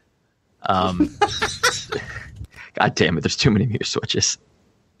 God damn it, there's too many mute switches.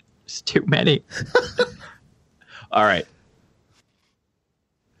 There's too many. All right.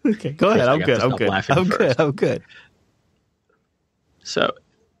 Okay, go ahead. I'm good. So,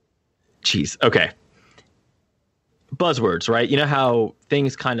 geez, okay. Buzzwords, right? You know how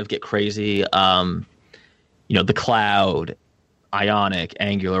things kind of get crazy. The cloud, Ionic,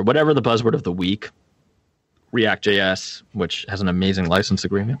 Angular, whatever the buzzword of the week. React.js, which has an amazing license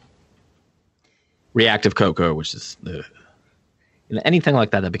agreement. Reactive Cocoa, which is anything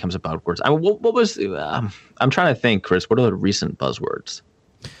like that becomes a buzzword. I mean, what was? I'm trying to think, Chris. What are the recent buzzwords?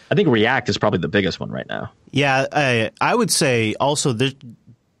 I think React is probably the biggest one right now. Yeah, I would say also the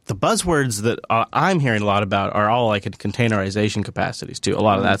buzzwords that I'm hearing a lot about are all like in containerization capacities too. A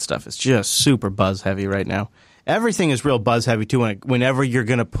lot of that stuff is just super buzz heavy right now. Everything is real buzz heavy too whenever you're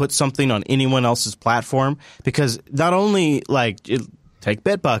going to put something on anyone else's platform, because not only take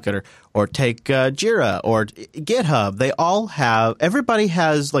Bitbucket or take Jira or GitHub, everybody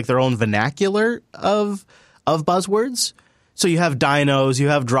has like their own vernacular of buzzwords. So you have dynos, you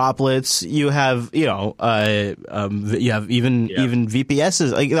have droplets, you have even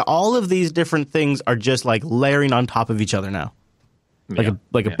VPSs. Like all of these different things are just like layering on top of each other now,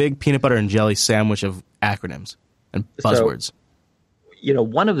 like a big peanut butter and jelly sandwich of acronyms and buzzwords. So,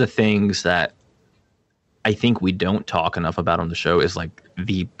 one of the things that I think we don't talk enough about on the show is like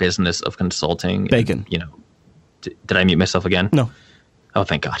the business of consulting. Bacon. And, did I mute myself again? No. Oh,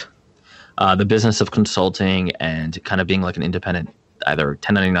 thank God. The business of consulting and kind of being like an independent, either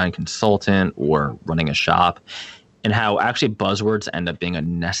 1099 consultant or running a shop, and how actually buzzwords end up being a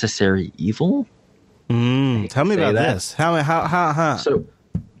necessary evil. Tell me about this. How? So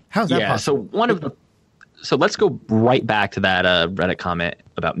how's that possible? So let's go right back to that Reddit comment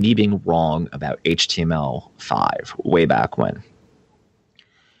about me being wrong about HTML5 way back when.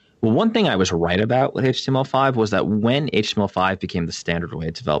 Well, one thing I was right about with HTML5 was that when HTML5 became the standard way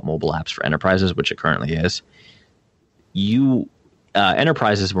to develop mobile apps for enterprises, which it currently is,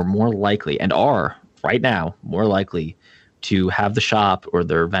 enterprises were more likely, and are right now more likely, to have the shop or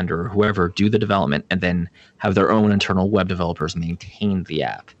their vendor or whoever do the development and then have their own internal web developers maintain the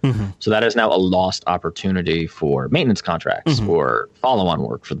app. Mm-hmm. So that is now a lost opportunity for maintenance contracts or follow-on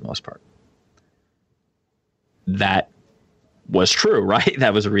work for the most part. That was true, right?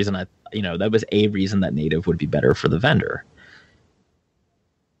 That was a reason that was a reason that native would be better for the vendor.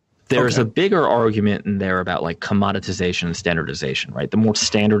 There's a bigger argument in there about like commoditization and standardization, right? The more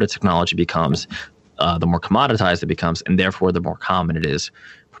standard a technology becomes, the more commoditized it becomes, and therefore the more common it is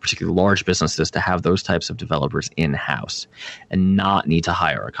for particularly large businesses to have those types of developers in-house and not need to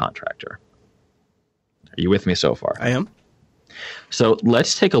hire a contractor. Are you with me so far? I am. So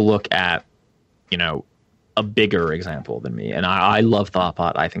let's take a look at, a bigger example than me. And I love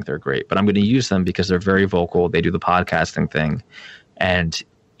Thoughtbot. I think they're great, but I'm going to use them because they're very vocal. They do the podcasting thing, and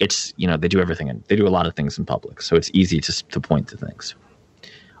it's, they do everything, and they do a lot of things in public. So it's easy to point to things.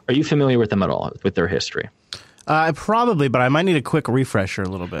 Are you familiar with them at all, with their history? Probably, but I might need a quick refresher a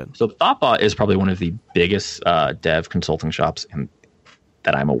little bit. So Thoughtbot is probably one of the biggest dev consulting shops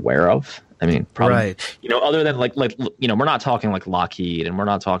that I'm aware of. I mean, probably, right. Other than like we're not talking like Lockheed, and we're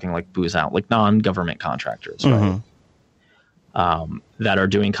not talking like Booz Allen, like non-government contractors, right? That are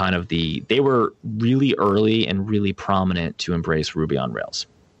doing kind of they were really early and really prominent to embrace Ruby on Rails.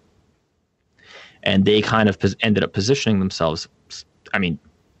 And they kind of ended up positioning themselves,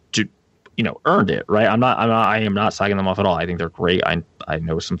 earned it, right? I am not slagging them off at all. I think they're great. I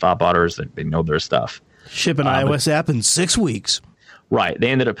know some Thoughtbotters that they know their stuff. Ship an iOS app in 6 weeks. Right. They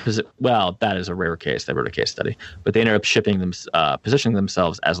ended up, that is a rare case. They wrote a case study, but they ended up positioning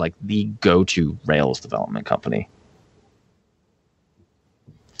themselves as like the go-to Rails development company.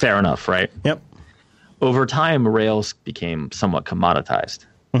 Fair enough, right? Yep. Over time, Rails became somewhat commoditized.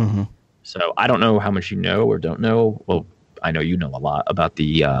 Mm-hmm. So I don't know how much you know or don't know. Well, I know you know a lot about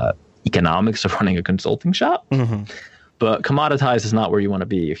the economics of running a consulting shop, but commoditized is not where you want to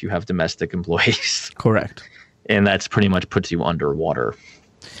be if you have domestic employees. Correct. And that's pretty much puts you underwater.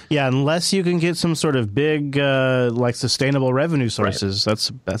 Yeah, unless you can get some sort of big, sustainable revenue sources,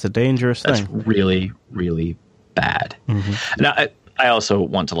 right. That's a dangerous thing. That's really, really bad. Mm-hmm. Now, I also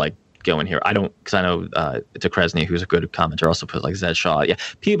want to go in here. Because I know Dekresny, who's a good commenter, also put Zed Shaw. Yeah,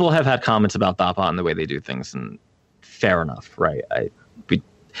 people have had comments about Thoughtbot and the way they do things, and fair enough, right?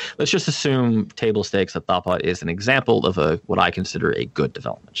 Let's just assume table stakes that Thoughtbot is an example of what I consider a good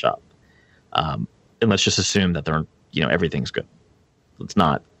development shop. And let's just assume that everything's good. It's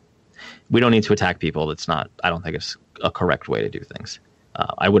not. We don't need to attack people. It's not. I don't think it's a correct way to do things.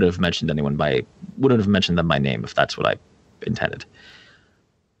 I would have mentioned them by name if that's what I intended.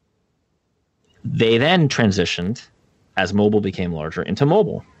 They then transitioned, as mobile became larger, into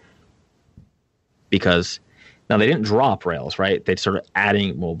mobile. Because now they didn't drop Rails, right? They started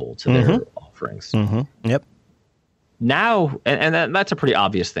adding mobile to their offerings. Mm-hmm. Yep. Now, that's a pretty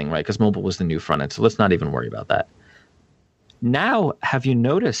obvious thing, right? Because mobile was the new front end, so let's not even worry about that. Now, have you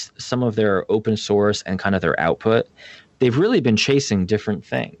noticed some of their open source and kind of their output? They've really been chasing different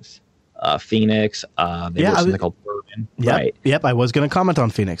things. Phoenix, they wrote something called Bourbon, right? Yep, I was going to comment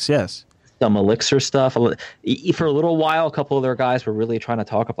on Phoenix, yes. Some Elixir stuff. For a little while, a couple of their guys were really trying to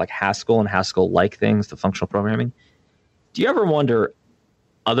talk up like Haskell and Haskell-like things, the functional programming. Do you ever wonder,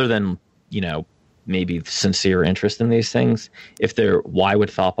 other than, maybe sincere interest in these things, why would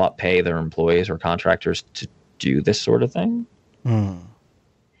Thoughtbot pay their employees or contractors to do this sort of thing?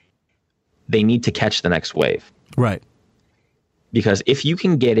 They need to catch the next wave. Right. Because if you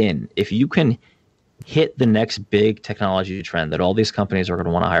can get in, if you can hit the next big technology trend that all these companies are going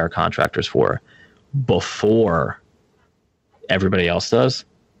to want to hire contractors for before everybody else does,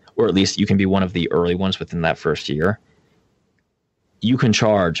 or at least you can be one of the early ones within that first year, you can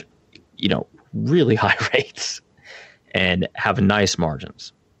charge, really high rates and have nice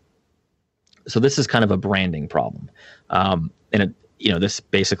margins. So this is kind of a branding problem. This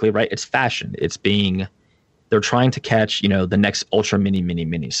basically, right, it's fashion. They're trying to catch, the next ultra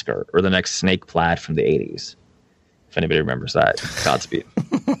mini skirt or the next snake plaid from the 80s. If anybody remembers that, Godspeed.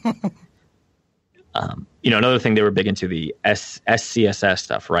 Another thing they were big into, the SCSS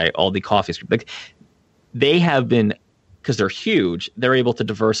stuff, right? All the coffee scripts. Like, they have been, because they're huge, they're able to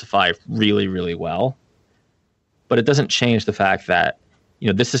diversify really, really well. But it doesn't change the fact that,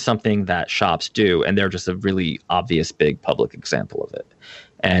 this is something that shops do, and they're just a really obvious big public example of it.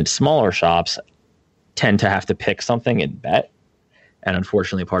 And smaller shops tend to have to pick something and bet. And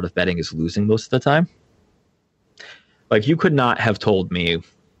unfortunately, part of betting is losing most of the time. Like, you could not have told me,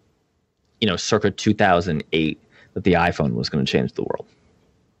 circa 2008 that the iPhone was going to change the world.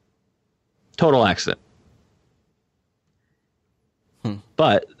 Total accident.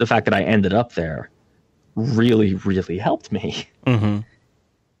 But the fact that I ended up there really, really helped me. Mm-hmm.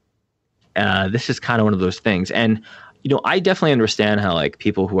 This is kind of one of those things. And, I definitely understand how, like,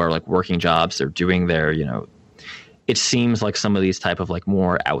 people who are, like, working jobs, they're doing their, it seems like some of these type of, like,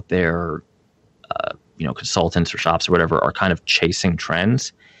 more out there, consultants or shops or whatever are kind of chasing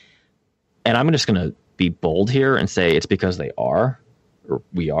trends. And I'm just going to be bold here and say it's because they are, or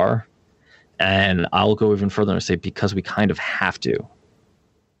we are. And I'll go even further and say because we kind of have to.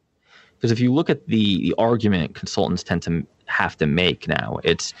 Because if you look at the argument consultants tend to have to make now,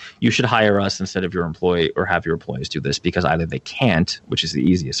 it's you should hire us instead of your employee, or have your employees do this, because either they can't, which is the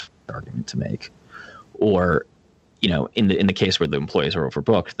easiest argument to make, or in the case where the employees are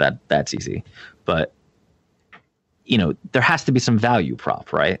overbooked, that's easy. But there has to be some value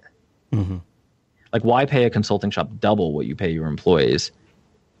prop, right? Mm-hmm. Like, why pay a consulting shop double what you pay your employees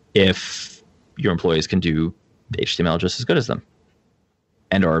if your employees can do HTML just as good as them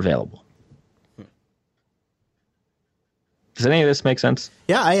and are available? Does any of this make sense?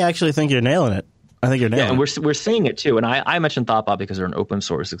 Yeah, I actually think you're nailing it. I think you're nailing it. And we're seeing it too. And I mentioned Thoughtbot because they're an open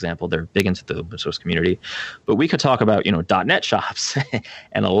source example. They're big into the open source community. But we could talk about, .NET shops.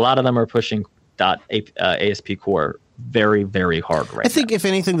 And a lot of them are pushing ASP Core very, very hard right now. I think, if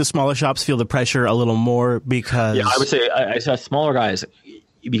anything, the smaller shops feel the pressure a little more because... Yeah, I would say I said smaller guys,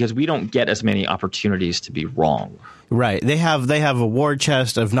 because we don't get as many opportunities to be wrong. Right. They have a war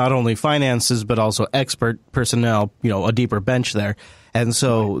chest of not only finances but also expert personnel, a deeper bench there. And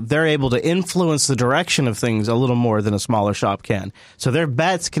so they're able to influence the direction of things a little more than a smaller shop can. So their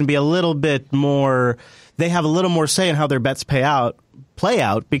bets can be a little bit more, they have a little more say in how their bets play out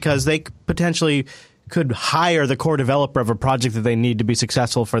because they potentially could hire the core developer of a project that they need to be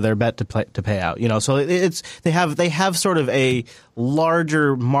successful for their bet to pay out. So they have sort of a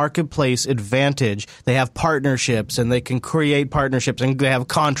larger marketplace advantage. They have partnerships, and they can create partnerships, and they have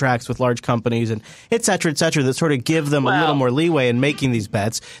contracts with large companies, and et cetera, that sort of give them a little more leeway in making these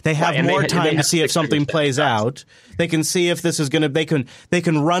bets. They have more time to see if something plays out. They can see if this is going to. They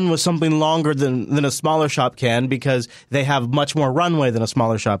can run with something longer than a smaller shop can, because they have much more runway than a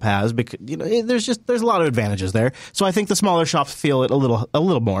smaller shop has. Because there's a lot of advantages there. So I think the smaller shops feel it a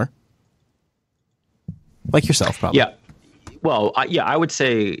little more, like yourself, probably. Yeah. Well, I would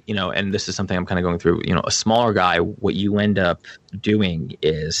say, and this is something I'm kind of going through, a smaller guy, what you end up doing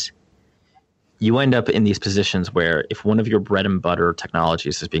is you end up in these positions where if one of your bread and butter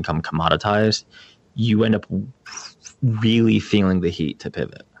technologies has become commoditized, you end up really feeling the heat to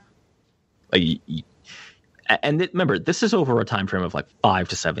pivot. And remember, this is over a time frame of like 5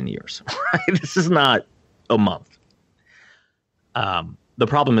 to 7 years. Right? This is not a month. The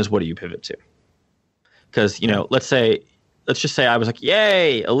problem is, what do you pivot to? Because, let's just say I was like,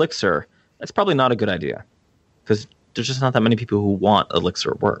 yay, Elixir. That's probably not a good idea, because there's just not that many people who want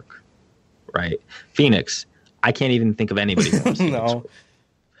Elixir work, right? Phoenix, I can't even think of anybody who wants to do No.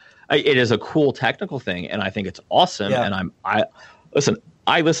 It is a cool technical thing, and I think it's awesome. Yeah. And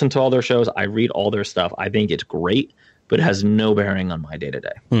I listen to all their shows. I read all their stuff. I think it's great, but it has no bearing on my day to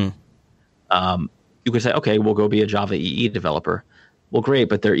day. You could say, okay, we'll go be a Java EE developer. Well, great,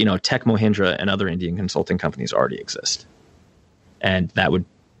 but there, Tech Mahindra and other Indian consulting companies already exist, and that would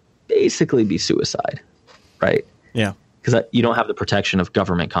basically be suicide, right? Yeah. Because you don't have the protection of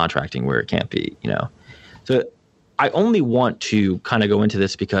government contracting where it can't be, So I only want to kind of go into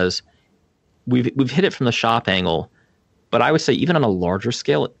this because we've hit it from the shop angle, but I would say even on a larger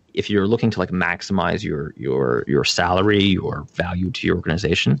scale, if you're looking to like maximize your salary, your value to your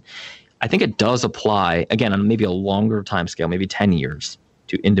organization, I think it does apply, again, on maybe a longer time scale, maybe 10 years,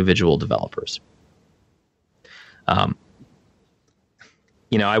 to individual developers. I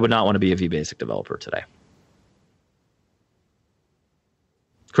would not want to be a VBasic developer today.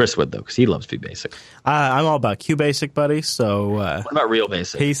 Chris would, though, because he loves VBasic. I'm all about QBasic, buddy. So what about Real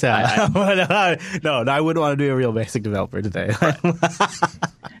Basic? Peace out. No, I wouldn't want to be a Real Basic developer today.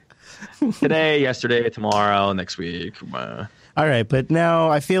 Today, yesterday, tomorrow, next week. All right, but now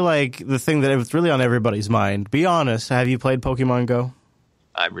I feel like the thing that was really on everybody's mind, be honest, have you played Pokemon Go?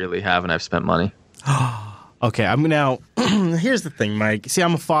 I really haven't. I've spent money. Okay, I'm now. Here's the thing, Mike. See,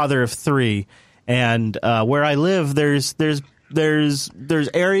 I'm a father of 3, and where I live, there's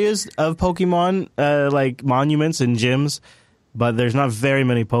areas of Pokemon, like monuments and gyms, but there's not very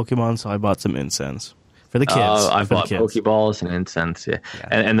many Pokemon, so I bought some incense for the kids. I bought Pokeballs and incense, yeah.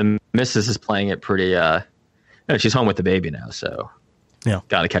 And the missus is playing it pretty. She's home with the baby now, so yeah,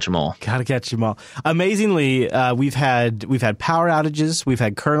 got to catch them all. Got to catch them all. Amazingly, we've had power outages, we've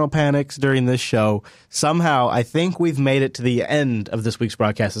had kernel panics during this show. Somehow, I think we've made it to the end of this week's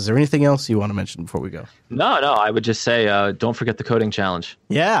broadcast. Is there anything else you want to mention before we go? No. I would just say, don't forget the coding challenge.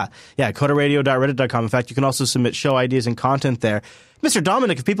 Yeah. Coderradio.reddit.com. In fact, you can also submit show ideas and content there. Mr.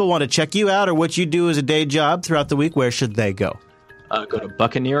 Dominic, if people want to check you out or what you do as a day job throughout the week, where should they go? Go to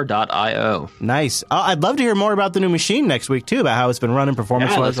buccaneer.io. Nice. I'd love to hear more about the new machine next week, too, about how it's been running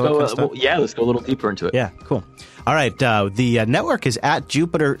performance-wise. Let's go a little deeper into it. Yeah, cool. All right, the network is at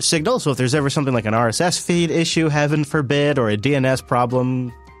Jupiter Signal, so if there's ever something like an RSS feed issue, heaven forbid, or a DNS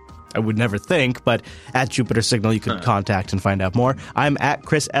problem, I would never think, but at Jupiter Signal you can contact and find out more. I'm at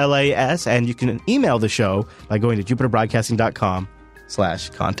Chris LAS, and you can email the show by going to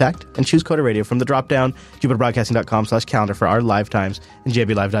jupiterbroadcasting.com/contact and choose Coder Radio from the drop-down, jupiterbroadcasting.com/calendar for our live times, and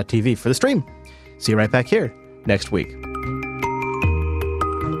jblive.tv for the stream. See you right back here next week.